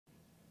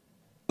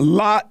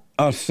lot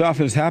of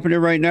stuff is happening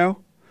right now.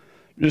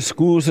 The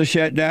schools are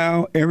shut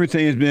down.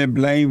 Everything has been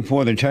blamed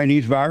for the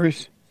Chinese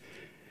virus.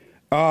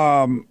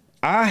 I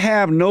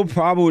have no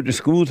problem with the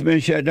schools being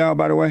shut down,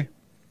 by the way.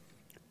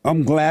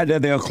 I'm glad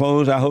that they're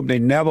closed. I hope they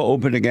never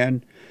open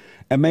again.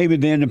 And maybe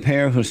then the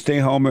parents will stay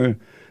home, or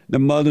the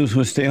mothers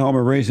will stay home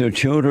and raise their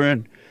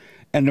children,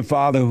 and the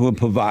father will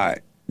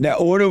provide. That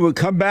order will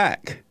come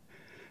back.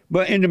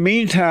 But in the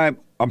meantime,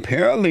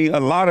 apparently a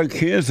lot of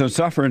kids are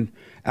suffering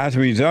as a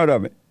result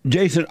of it.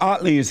 Jason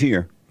Ottley is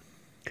here.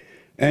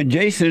 And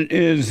Jason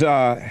is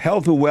a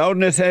health and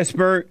wellness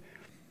expert.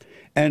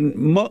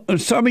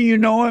 And some of you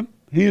know him.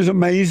 He's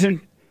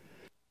amazing.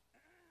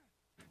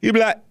 He's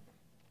black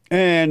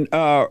and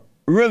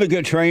really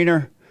good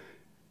trainer.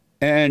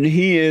 And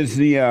he is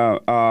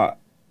the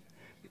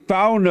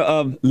founder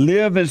of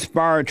Live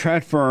Inspire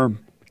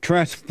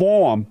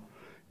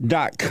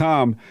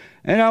Transform.com.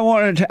 And I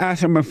wanted to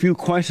ask him a few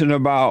questions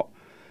about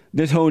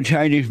this whole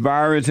Chinese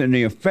virus and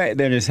the effect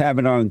that it's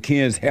having on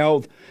kids'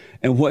 health,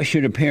 and what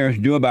should the parents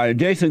do about it.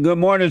 Jason, good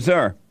morning,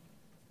 sir.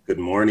 Good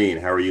morning.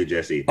 How are you,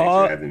 Jesse? Thanks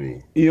for having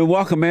me. You're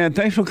welcome, man.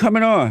 Thanks for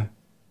coming on.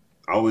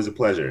 Always a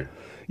pleasure.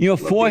 Your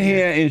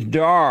forehead is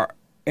dark,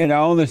 and I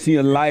only see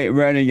a light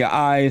right in your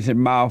eyes and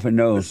mouth and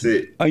nose.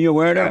 That's it. Are you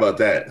aware of that? How about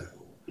that?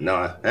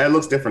 No, that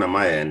looks different on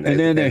my end. And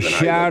then there's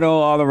shadow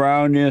all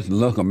around this.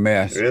 Look a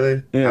mess.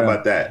 Really? Yeah. How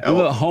about that? You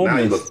look homeless. Now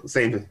you look the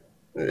same.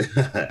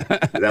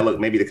 That look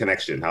maybe the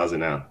connection. How's it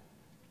now?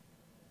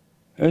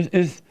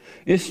 It's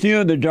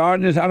still the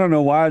darkness. I don't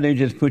know why they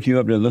just put you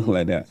up there looking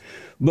like that.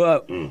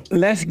 But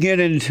let's get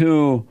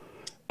into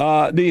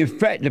the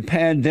effect the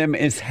pandemic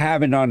is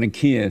having on the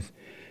kids.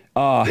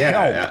 Health.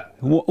 Yeah.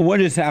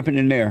 What is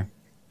happening there?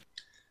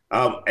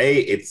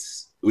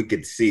 We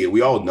could see it.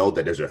 We all know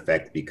that there's an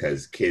effect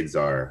because kids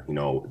are,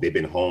 they've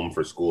been home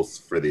for schools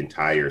for the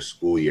entire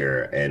school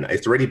year. And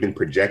it's already been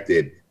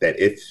projected that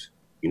if,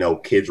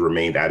 kids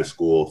remained out of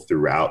school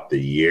throughout the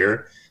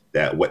year,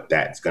 that what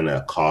that's going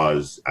to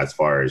cause as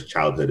far as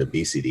childhood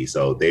obesity.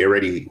 So they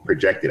already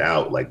projected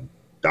out, like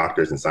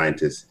doctors and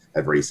scientists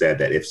have already said,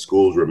 that if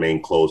schools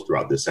remain closed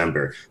throughout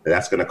December,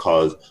 that's going to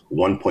cause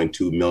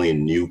 1.2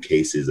 million new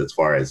cases as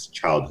far as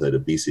childhood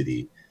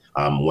obesity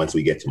once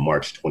we get to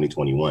March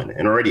 2021.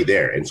 And already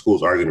there, and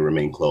schools are going to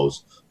remain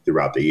closed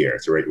throughout the year.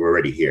 So we're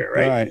already here,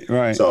 right?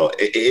 Right. So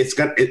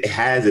it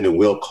has and it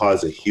will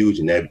cause a huge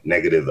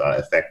negative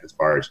effect as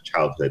far as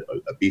childhood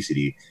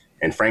obesity.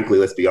 And frankly,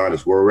 let's be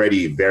honest, we're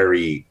already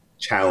very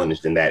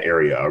challenged in that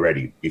area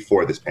already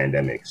before this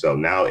pandemic. So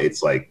now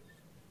it's like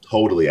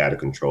totally out of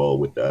control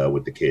with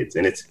the kids,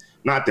 and it's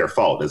not their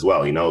fault as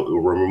well.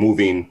 We're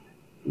removing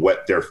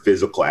what their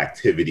physical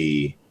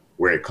activity,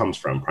 where it comes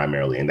from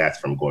primarily, and that's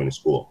from going to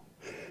school.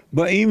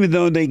 But even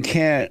though they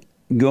can't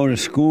go to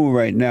school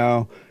right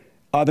now,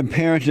 are the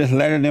parents just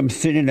letting them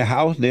sit in the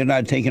house? They're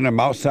not taking them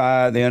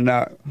outside. They're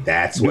not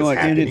doing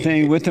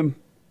anything with them?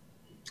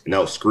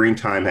 No, screen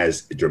time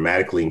has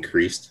dramatically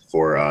increased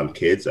for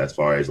kids as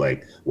far as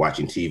like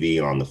watching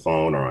TV on the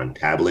phone or on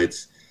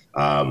tablets.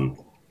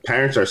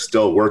 Parents are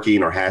still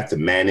working or have to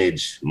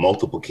manage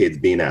multiple kids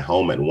being at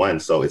home at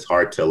once. So it's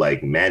hard to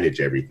like manage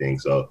everything.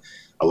 So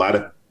a lot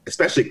of,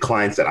 especially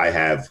clients that I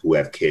have who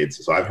have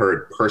kids. So I've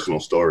heard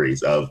personal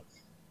stories of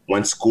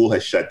when school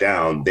has shut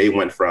down, they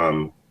went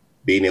from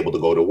being able to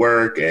go to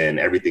work and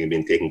everything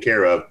being taken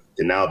care of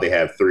to now they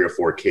have 3 or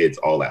 4 kids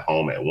all at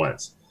home at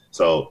once.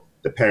 So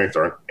the parents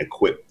aren't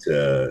equipped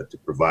to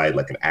provide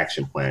like an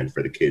action plan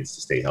for the kids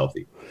to stay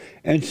healthy.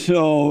 And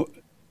so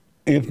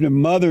if the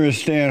mother is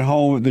staying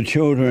home with the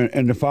children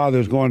and the father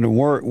is going to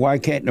work, why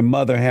can't the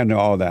mother handle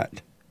all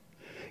that?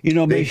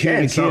 Make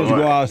sure the kids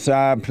go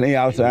outside, play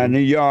outside in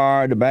the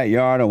yard, the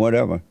backyard, or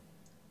whatever.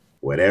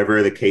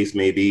 Whatever the case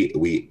may be,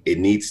 it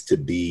needs to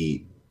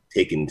be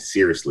taken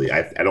seriously.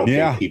 I don't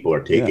think people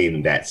are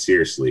taking that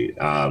seriously.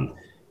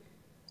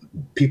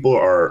 People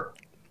are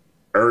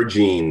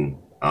urging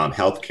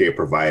healthcare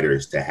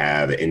providers to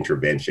have an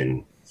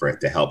intervention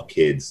to help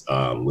kids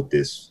with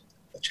this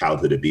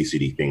childhood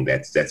obesity thing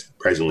that's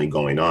presently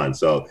going on.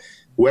 So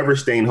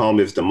whoever's staying home,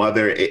 if it's the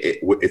mother,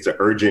 it's an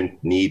urgent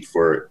need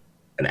for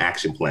an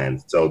action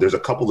plan. So there's a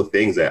couple of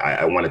things that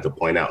I wanted to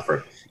point out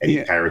for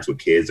any parents with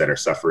kids that are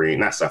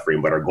not suffering,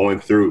 but are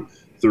going through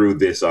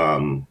this,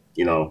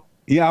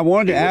 Yeah, I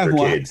wanted to ask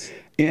why.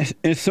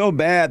 It's so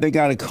bad they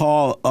got to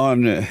call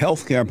on the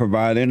healthcare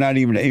provider. They're not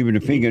even able to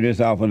figure this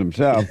out for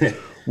themselves.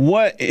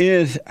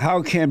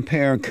 How can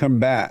parents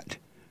combat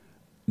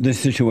this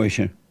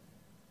situation?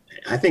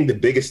 I think the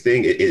biggest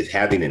thing is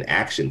having an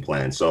action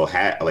plan. So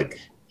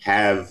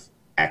have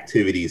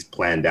activities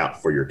planned out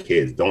for your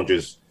kids. Don't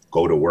just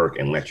go to work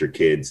and let the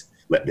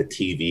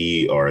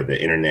TV or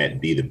the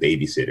internet be the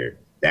babysitter.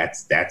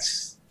 That's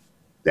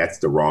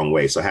the wrong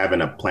way. So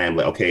having a plan,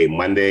 like, okay,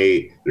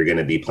 Monday, you're going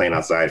to be playing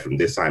outside from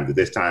this time to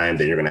this time.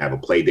 Then you're going to have a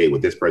play date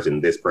with this person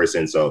and this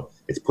person. So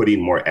it's putting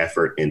more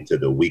effort into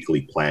the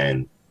weekly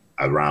plan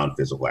around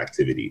physical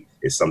activity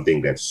is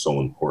something that's so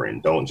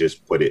important. Don't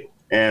just put it,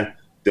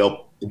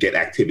 they'll get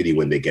activity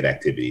when they get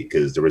activity,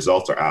 because the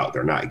results are out.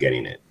 They're not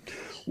getting it.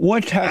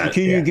 What time,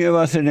 can you give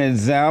us an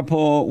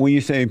example when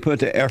you say put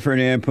the effort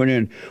in, put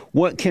in,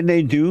 what can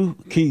they do?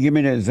 Can you give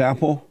me an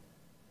example?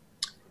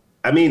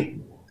 I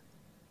mean,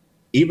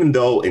 even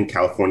though in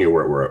California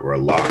we're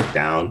locked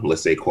down,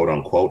 let's say, quote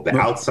unquote, the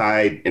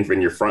outside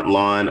in your front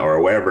lawn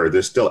or wherever,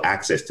 there's still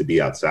access to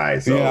be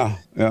outside. So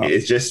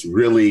it's just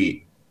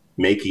really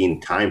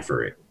making time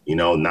for it, you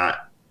know,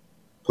 not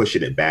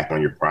pushing it back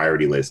on your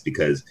priority list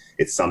because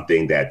it's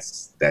something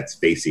that's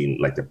facing,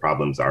 like, the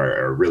problems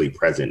are really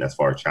present as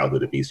far as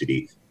childhood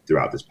obesity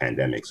throughout this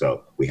pandemic.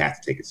 So we have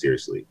to take it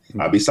seriously.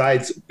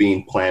 Besides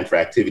being planned for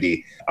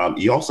activity,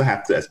 you also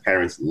have to, as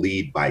parents,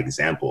 lead by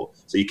example.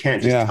 So you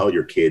can't just tell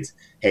your kids,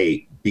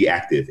 hey, be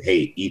active,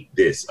 hey, eat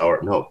this, or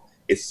no,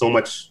 it's so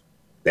much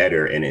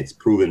better and it's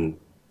proven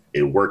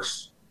it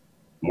works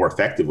more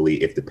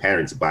effectively if the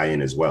parents buy in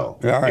as well,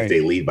 if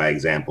they lead by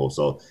example.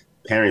 So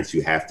parents,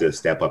 you have to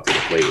step up to the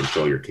plate and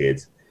show your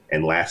kids.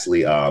 And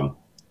lastly,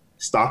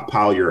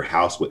 stockpile your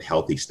house with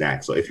healthy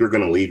snacks. So if you're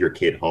going to leave your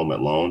kid home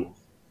alone,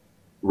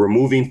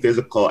 removing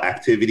physical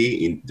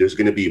activity, there's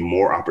going to be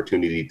more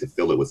opportunity to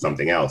fill it with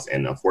something else.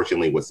 And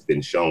unfortunately, what's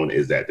been shown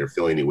is that they're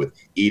filling it with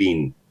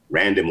eating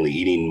randomly,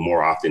 eating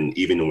more often,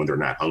 even when they're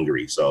not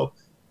hungry. So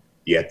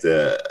you have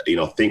to,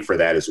 think for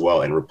that as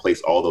well and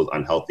replace all those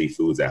unhealthy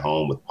foods at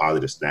home with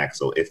positive snacks.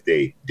 So if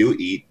they do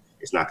eat,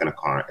 it's not going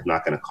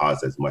to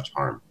cause as much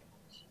harm.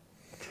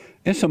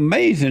 It's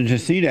amazing to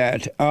see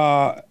that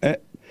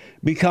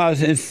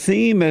because it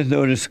seems as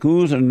though the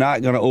schools are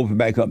not going to open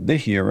back up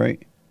this year, right?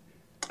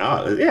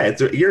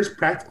 The year's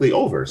practically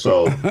over.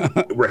 So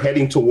we're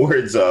heading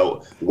towards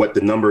what the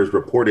numbers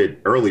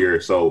reported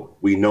earlier. So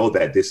we know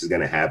that this is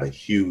going to have a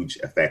huge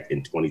effect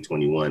in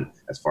 2021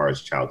 as far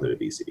as childhood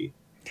obesity.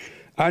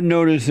 I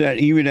noticed that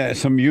even at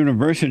some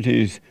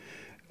universities,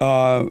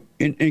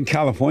 in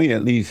California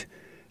at least,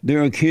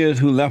 there are kids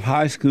who left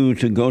high school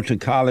to go to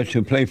college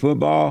to play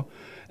football,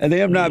 and they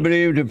have not been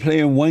able to play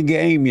in one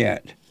game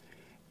yet.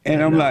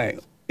 And I'm like,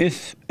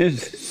 it's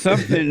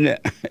something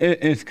that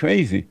it's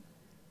crazy.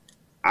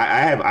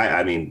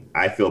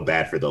 I feel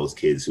bad for those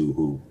kids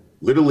who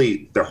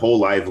literally their whole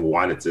life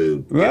wanted to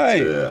get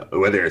to,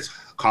 whether it's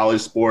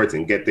college sports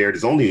and get there.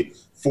 There's only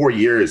 4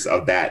 years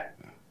of that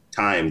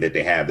time that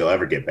they'll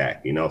ever get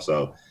back,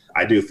 so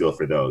I do feel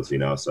for those,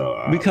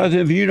 so. Because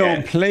if you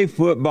don't play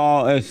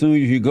football as soon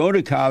as you go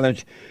to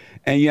college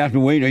and you have to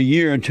wait a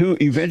year or two,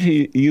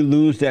 eventually you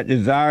lose that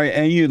desire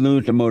and you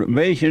lose the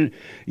motivation.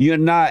 You're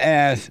not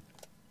as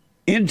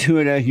into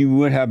it as you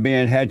would have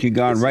been had you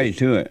gone right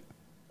to it.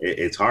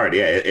 It's hard.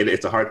 Yeah,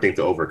 it's a hard thing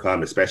to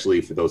overcome,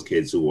 especially for those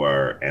kids who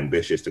are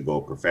ambitious to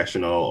go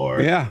professional or,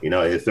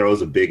 it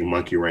throws a big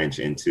monkey wrench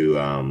into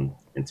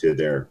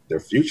their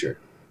future.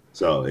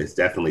 So it's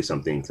definitely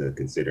something to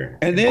consider.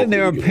 And then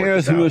there are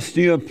parents who are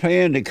still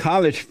paying the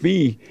college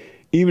fee,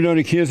 even though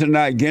the kids are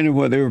not getting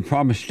what they were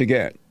promised to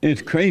get.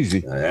 It's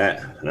crazy. I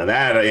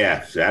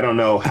don't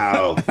know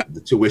how the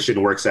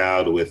tuition works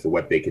out with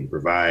what they can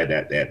provide.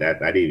 I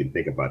didn't even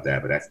think about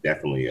that, but that's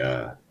definitely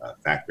a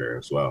factor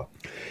as well.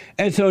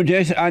 And so,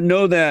 Jason, I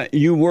know that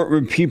you work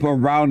with people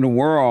around the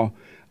world.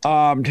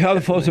 Tell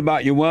the folks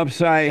about your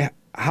website,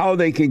 how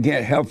they can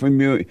get help from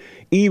you,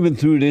 even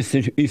through this,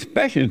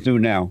 especially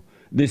through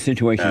this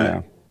situation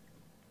now.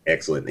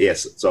 Excellent.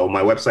 Yes. So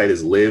my website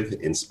is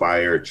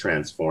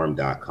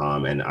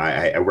liveinspiretransform.com. And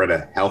I run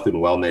a health and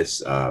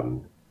wellness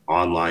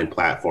online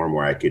platform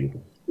where I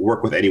can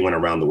work with anyone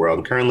around the world.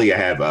 And currently I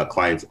have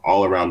clients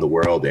all around the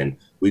world, and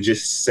we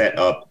just set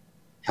up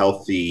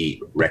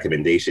healthy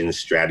recommendations,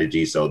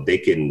 strategies, so they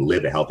can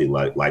live a healthy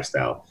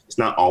lifestyle. It's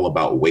not all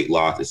about weight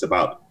loss. It's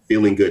about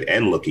feeling good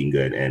and looking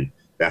good. And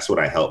that's what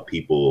I help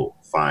people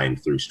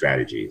find through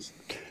strategies.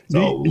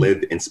 So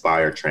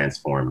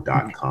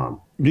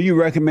liveinspiretransform.com. Do you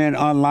recommend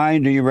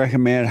online? Do you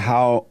recommend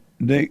how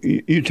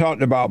you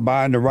talked about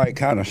buying the right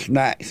kind of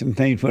snacks and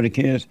things for the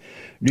kids.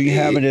 Do you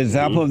have an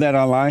example of that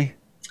online?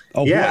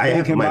 I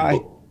have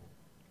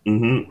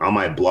on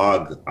my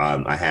blog.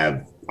 I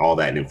have all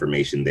that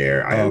information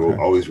there. I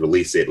always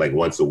release it like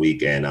once a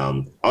week, and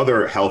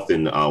other health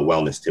and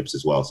wellness tips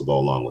as well to go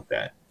along with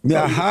that.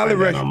 Yeah, so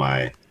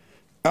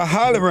I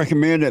highly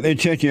recommend that they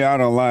check you out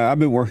online. I've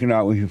been working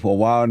out with you for a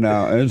while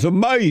now. It's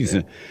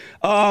amazing.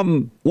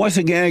 Once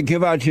again,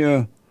 give out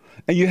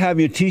and you have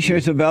your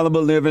T-shirts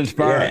available, Live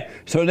Inspired,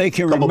 so they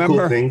can remember.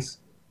 Cool things.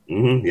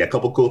 A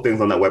couple cool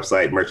things on that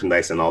website,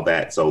 merchandise and all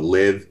that. So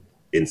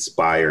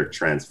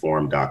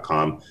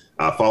liveinspiretransform.com.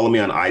 Follow me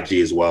on IG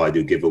as well. I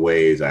do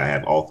giveaways. I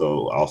have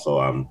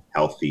also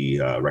healthy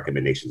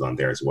recommendations on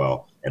there as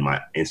well. And my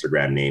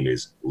Instagram name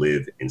is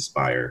Live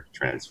Inspire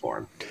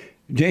Transform.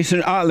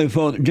 Jason Ottley,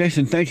 folks.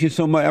 Jason, thank you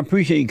so much. I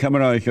appreciate you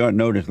coming on short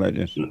notice like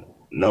this.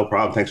 No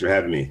problem. Thanks for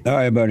having me. All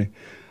right, buddy.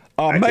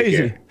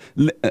 Amazing.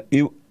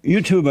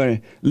 You too,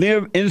 buddy.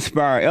 Live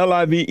Inspire,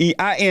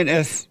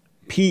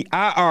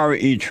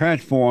 LIVEINSPIRE,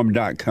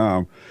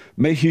 transform.com.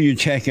 Make sure you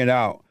check it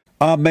out.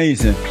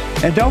 Amazing.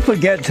 And don't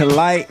forget to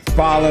like,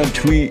 follow,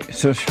 tweet,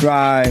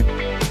 subscribe,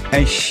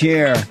 and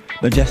share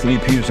the Jesse Lee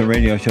Peterson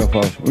radio show,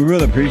 folks. We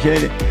really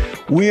appreciate it.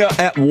 We are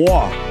at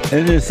war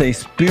It is a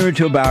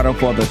spiritual battle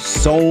for the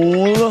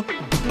soul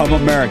of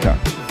America.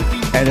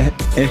 And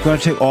it's going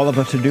to take all of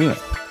us to do it.